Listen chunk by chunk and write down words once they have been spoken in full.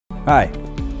Hi,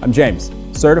 I'm James,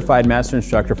 certified master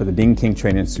instructor for the Dean King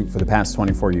Training Institute for the past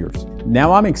 24 years.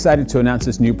 Now I'm excited to announce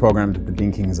this new program that the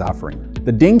Dean King is offering.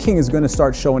 The Dean King is going to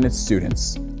start showing its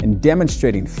students and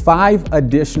demonstrating 5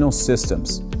 additional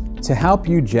systems to help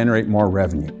you generate more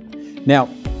revenue. Now,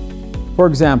 for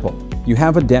example, you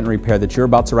have a dent repair that you're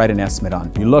about to write an estimate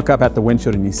on. You look up at the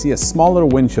windshield and you see a small little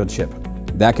windshield chip.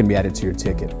 That can be added to your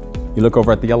ticket. You look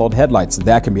over at the yellowed headlights.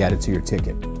 That can be added to your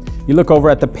ticket. You look over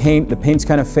at the paint's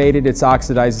kind of faded, it's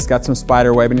oxidized, it's got some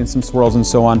spider webbing and some swirls and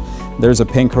so on. There's a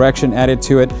paint correction added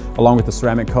to it along with the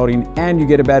ceramic coating, and you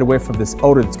get a bad whiff of this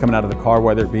odor that's coming out of the car,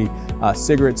 whether it be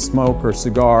cigarette smoke or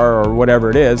cigar or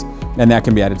whatever it is, and that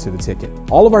can be added to the ticket.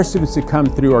 All of our students who come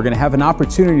through are going to have an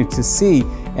opportunity to see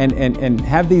and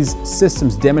have these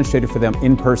systems demonstrated for them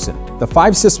in person. The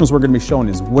 5 systems we're going to be showing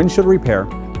is windshield repair,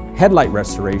 headlight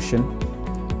restoration,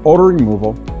 odor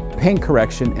removal, paint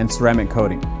correction, and ceramic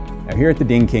coating. Now here at the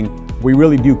Dean King, we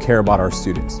really do care about our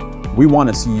students. We want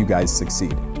to see you guys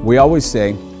succeed. We always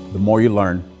say, the more you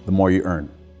learn, the more you earn.